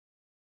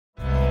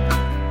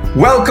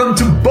Welcome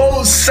to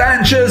Bo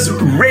Sanchez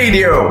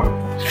Radio.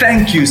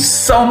 Thank you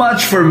so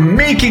much for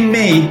making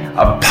me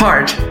a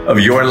part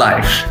of your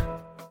life.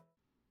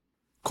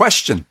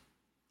 Question: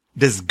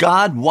 does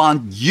God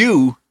want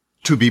you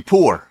to be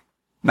poor?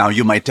 Now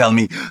you might tell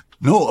me,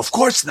 no, of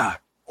course not.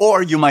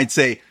 Or you might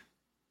say,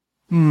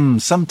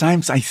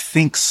 sometimes I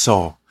think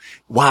so.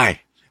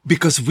 Why?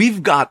 Because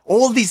we've got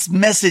all these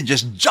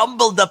messages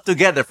jumbled up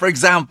together. For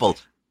example,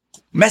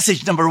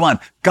 message number 1,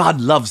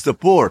 God loves the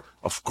poor.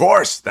 Of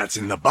course, that's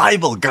in the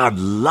Bible. God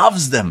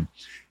loves them.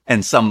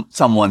 And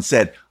someone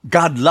said,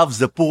 God loves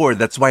the poor.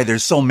 That's why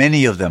there's so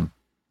many of them.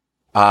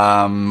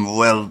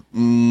 Well,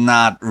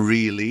 not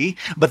really.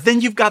 But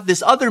then you've got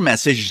this other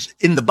message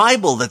in the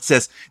Bible that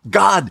says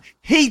God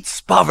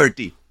hates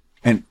poverty.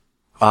 And,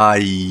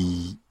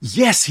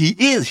 yes, he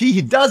is.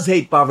 He does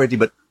hate poverty,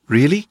 but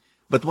really?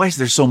 But why is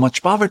there so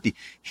much poverty?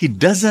 He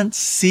doesn't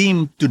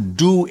seem to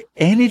do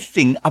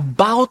anything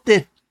about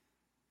it.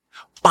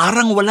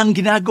 Parang walang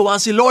ginagawa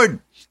si Lord.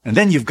 And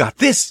then you've got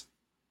this.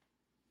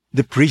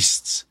 The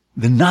priests,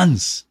 the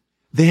nuns,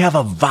 they have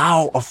a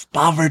vow of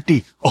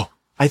poverty. Oh,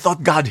 I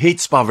thought God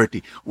hates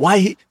poverty.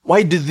 Why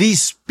do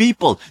these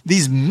people,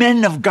 these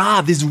men of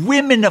God, these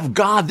women of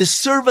God, these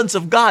servants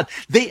of God,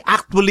 they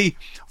actually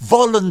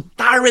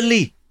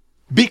voluntarily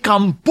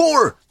become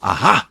poor?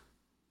 Aha!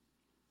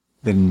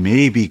 Then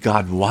maybe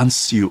God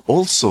wants you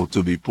also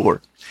to be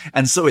poor.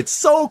 And so it's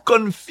so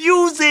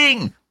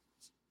confusing.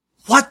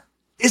 What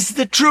is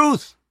the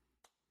truth?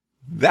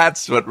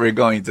 That's what we're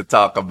going to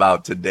talk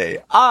about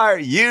today. Are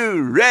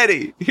you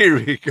ready? Here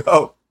we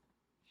go.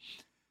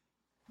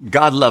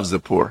 God loves the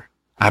poor.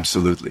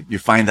 Absolutely. You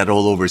find that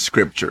all over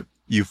Scripture.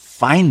 You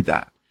find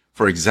that,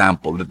 for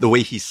example, the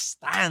way he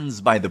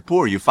stands by the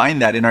poor. You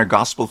find that in our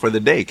gospel for the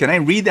day. Can I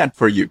read that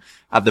for you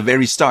at the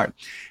very start?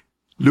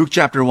 Luke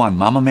chapter 1,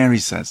 Mama Mary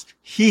says,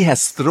 He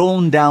has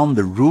thrown down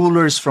the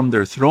rulers from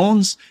their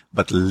thrones,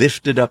 but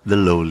lifted up the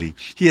lowly.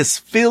 He has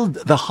filled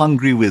the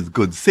hungry with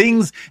good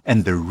things,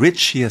 and the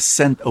rich he has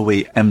sent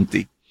away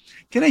empty.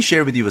 Can I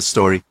share with you a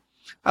story?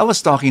 I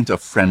was talking to a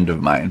friend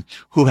of mine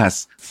who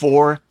has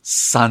 4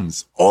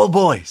 sons, all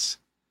boys.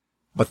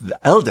 But the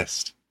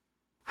eldest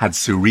had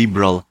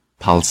cerebral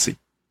palsy,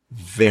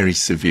 very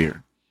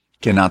severe.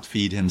 Cannot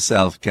feed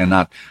himself,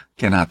 cannot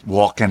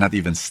walk, cannot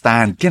even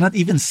stand, cannot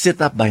even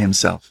sit up by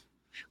himself,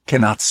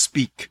 cannot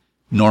speak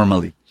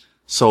normally.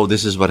 So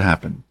this is what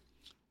happened.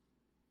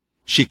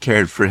 She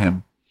cared for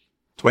him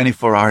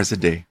 24 hours a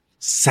day,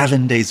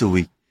 7 days a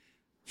week,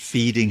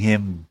 feeding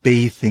him,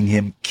 bathing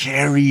him,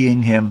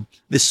 carrying him.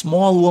 This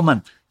small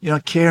woman,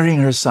 carrying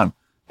her son,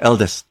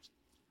 eldest.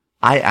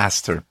 I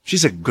asked her,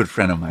 she's a good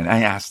friend of mine.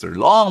 I asked her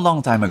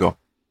long time ago,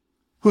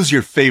 who's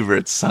your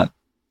favorite son?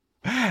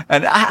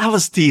 And I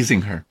was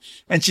teasing her.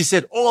 And she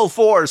said, all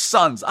 4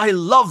 sons. I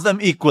love them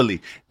equally.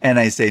 And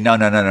I say, no,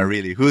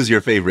 really. Who's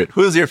your favorite?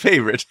 Who's your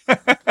favorite?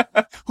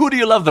 Who do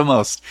you love the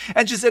most?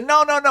 And she said,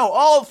 no,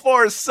 all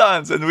 4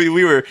 sons. And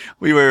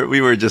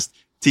we were just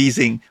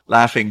teasing,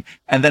 laughing.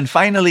 And then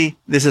finally,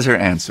 this is her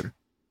answer.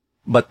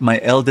 But my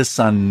eldest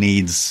son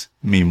needs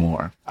me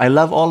more. I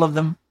love all of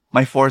them,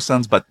 my 4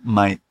 sons, but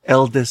my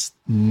eldest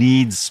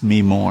needs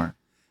me more.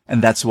 And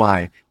that's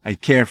why I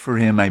care for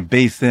him, I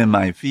bathe him,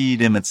 I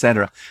feed him,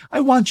 etc. I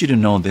want you to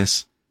know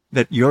this,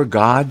 that your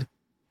God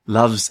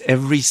loves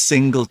every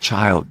single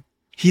child.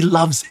 He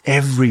loves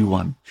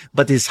everyone,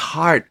 but his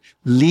heart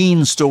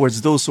leans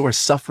towards those who are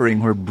suffering,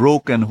 who are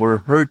broken, who are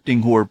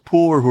hurting, who are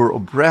poor, who are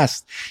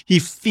oppressed. He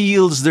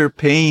feels their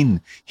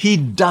pain. He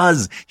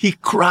does. He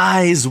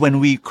cries when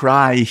we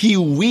cry. He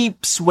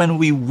weeps when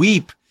we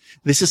weep.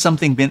 This is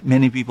something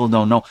many people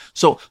don't know.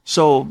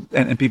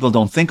 And people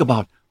don't think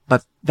about.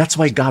 But that's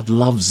why God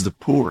loves the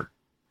poor.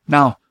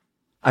 Now,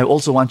 I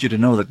also want you to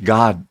know that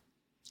God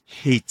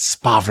hates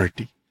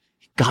poverty.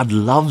 God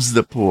loves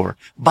the poor,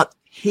 but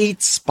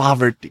hates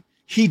poverty.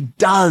 He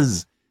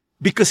does,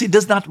 because he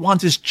does not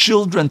want his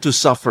children to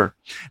suffer.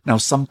 Now,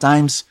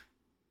 sometimes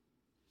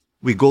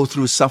we go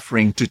through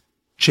suffering to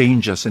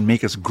change us and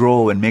make us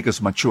grow and make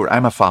us mature.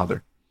 I'm a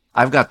father.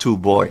 I've got 2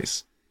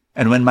 boys.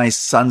 And when my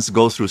sons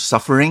go through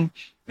suffering,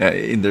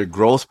 in their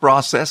growth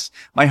process,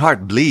 my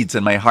heart bleeds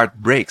and my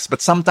heart breaks.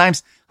 But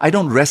sometimes I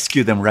don't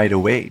rescue them right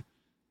away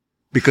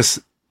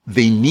because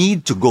they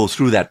need to go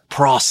through that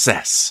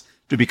process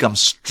to become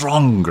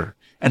stronger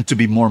and to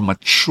be more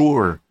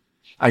mature.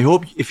 I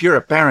hope if you're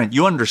a parent,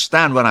 you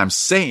understand what I'm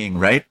saying,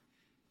 right?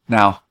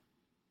 Now,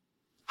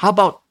 how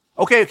about,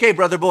 okay,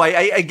 brother Bo,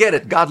 I get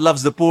it. God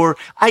loves the poor.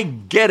 I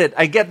get it.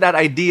 I get that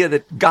idea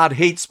that God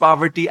hates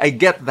poverty. I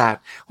get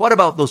that. What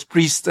about those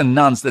priests and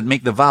nuns that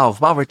make the vow of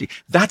poverty?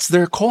 That's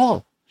their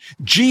call.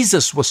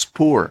 Jesus was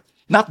poor.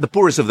 Not the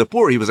poorest of the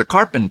poor. He was a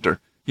carpenter,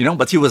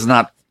 but he was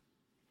not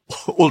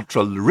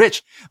ultra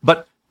rich.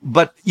 But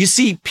you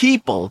see,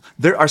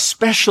 there are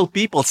special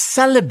people,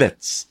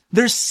 celibates.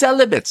 They're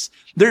celibates.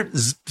 They're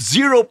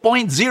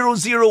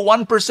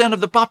 0.001% of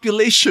the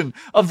population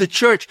of the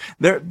church.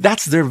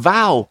 That's their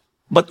vow.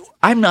 But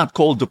I'm not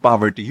called to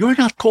poverty. You're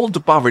not called to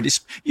poverty.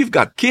 You've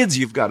got kids.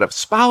 You've got a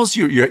spouse.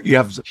 You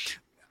have.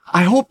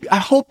 I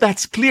hope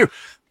that's clear.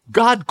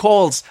 God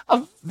calls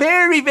a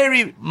very,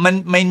 very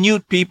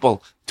minute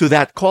people to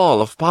that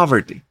call of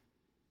poverty.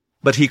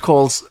 But He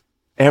calls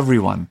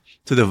everyone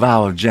to the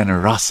vow of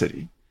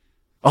generosity.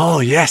 Oh,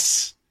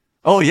 yes.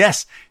 Oh,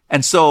 yes.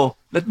 And so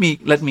let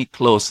me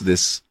close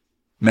this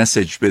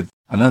message with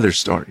another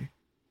story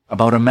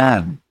about a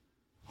man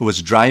who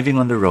was driving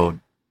on the road,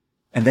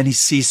 and then he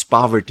sees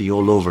poverty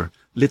all over.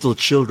 Little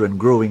children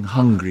growing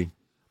hungry,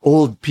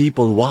 old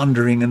people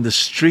wandering in the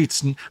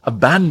streets,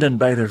 abandoned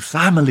by their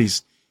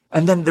families.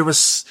 And then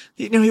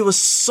he was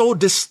so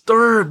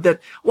disturbed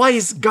that why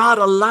is God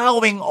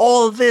allowing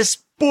all this?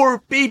 Poor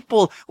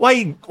people.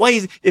 Why,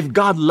 if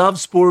God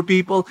loves poor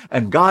people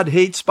and God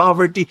hates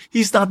poverty,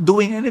 He's not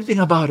doing anything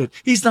about it.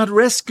 He's not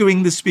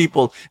rescuing these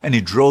people. And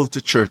he drove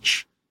to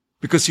church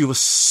because he was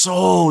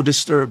so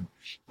disturbed.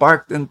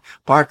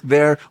 Parked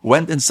there,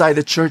 went inside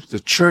the church. The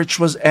church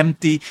was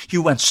empty. He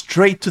went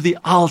straight to the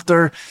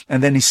altar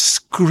and then he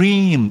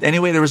screamed.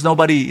 Anyway, there was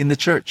nobody in the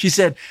church. He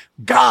said,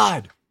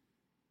 God,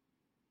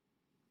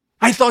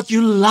 I thought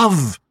you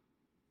love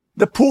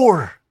the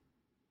poor.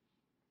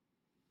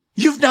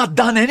 You've not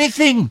done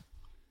anything.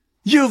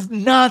 You've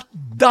not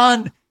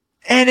done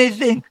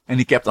anything. And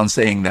he kept on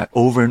saying that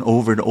over and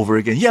over and over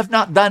again. You have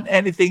not done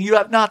anything. You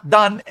have not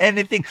done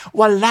anything.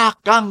 Wala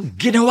kang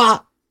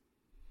ginawa.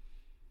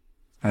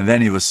 And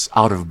then he was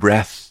out of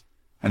breath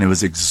and he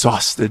was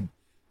exhausted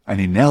and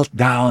he knelt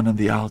down on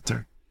the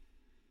altar.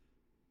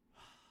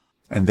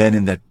 And then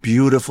in that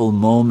beautiful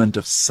moment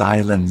of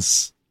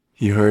silence,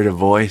 he heard a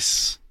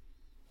voice,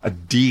 a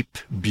deep,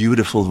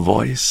 beautiful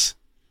voice.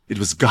 It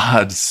was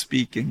God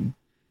speaking.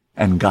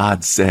 And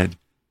God said,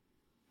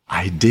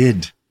 I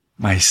did,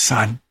 my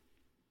son.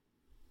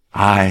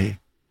 I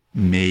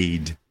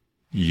made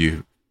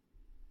you.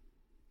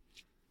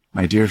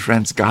 My dear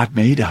friends, God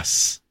made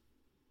us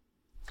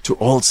to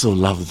also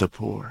love the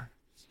poor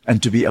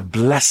and to be a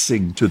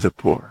blessing to the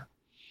poor.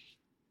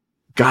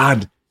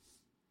 God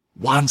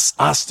wants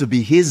us to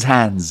be His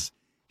hands,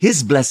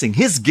 His blessing,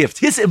 His gift,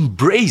 His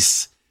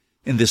embrace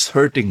in this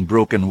hurting,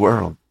 broken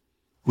world.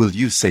 Will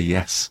you say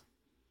yes?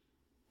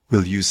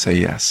 Will you say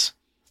yes?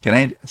 Can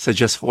I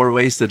suggest 4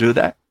 ways to do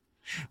that?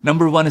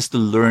 Number 1 is to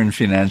learn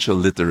financial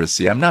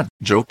literacy. I'm not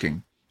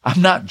joking.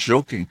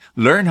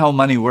 Learn how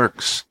money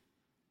works.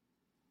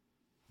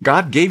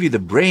 God gave you the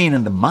brain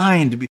and the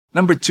mind.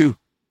 Number 2,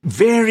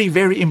 very,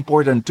 very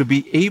important to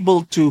be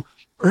able to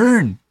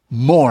earn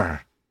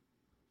more.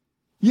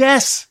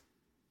 Yes.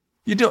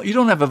 You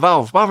don't have a vow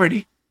of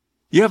poverty.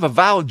 You have a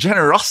vow of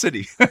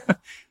generosity.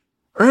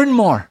 Earn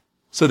more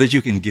so that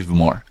you can give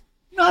more.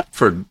 Not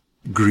for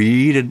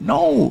greed and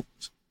no.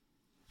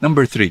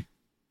 Number 3,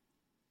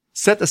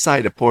 set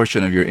aside a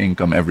portion of your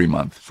income every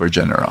month for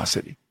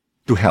generosity,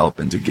 to help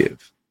and to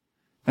give.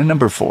 And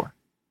number 4,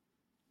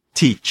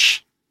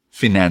 teach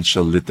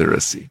financial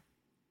literacy.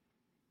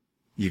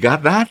 You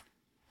got that?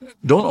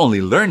 Don't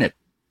only learn it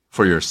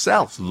for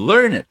yourself,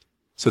 learn it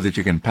so that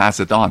you can pass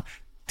it on.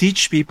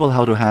 Teach people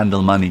how to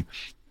handle money.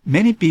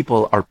 Many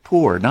people are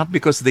poor not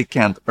because they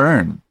can't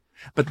earn,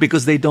 but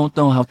because they don't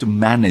know how to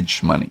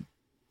manage money.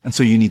 And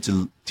so you need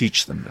to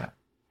teach them that.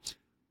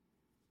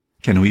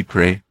 Can we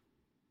pray?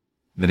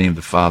 In the name of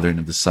the Father, and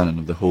of the Son, and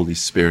of the Holy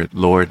Spirit.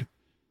 Lord,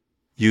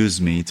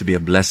 use me to be a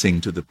blessing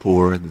to the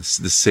poor, the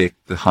sick,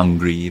 the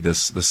hungry, the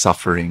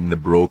suffering, the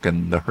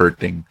broken, the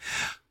hurting.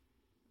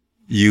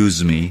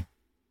 Use me.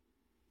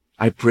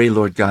 I pray,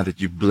 Lord God,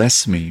 that you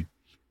bless me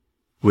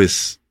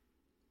with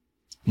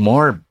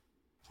more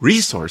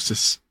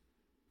resources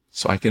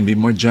so I can be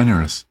more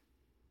generous.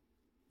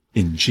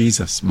 In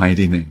Jesus'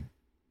 mighty name.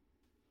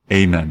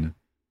 Amen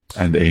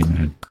and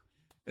amen.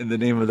 In the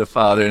name of the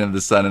Father, and of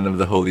the Son, and of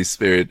the Holy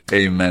Spirit.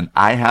 Amen.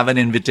 I have an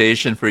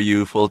invitation for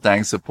you, Full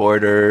Tank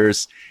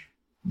supporters.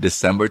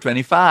 December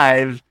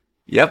 25.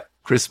 Yep,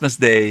 Christmas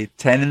Day,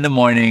 10 in the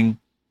morning,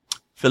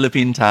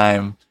 Philippine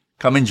time.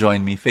 Come and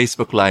join me,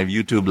 Facebook Live,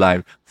 YouTube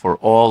Live, for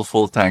all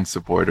Full Tank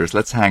supporters.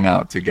 Let's hang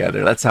out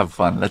together. Let's have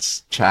fun.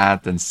 Let's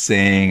chat and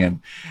sing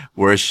and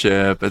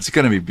worship. It's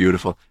going to be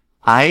beautiful.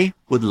 I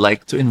would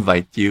like to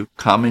invite you.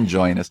 Come and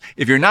join us.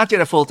 If you're not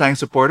yet a Full Tank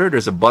supporter,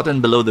 there's a button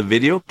below the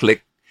video.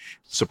 Click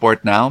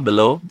support now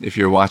below if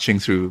you're watching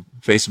through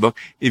Facebook.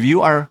 If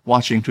you are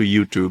watching through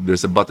YouTube,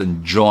 there's a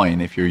button join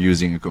if you're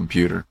using a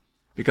computer.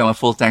 Become a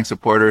Full Tank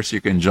supporter so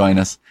you can join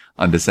us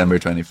on December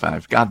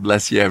 25. God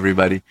bless you,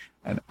 everybody,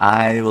 and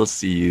I will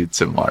see you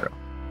tomorrow.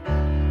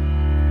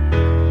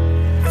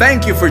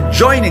 Thank you for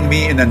joining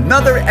me in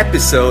another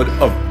episode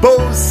of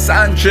Bo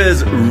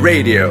Sanchez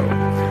Radio.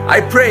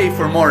 I pray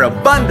for more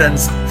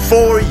abundance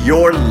for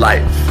your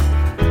life.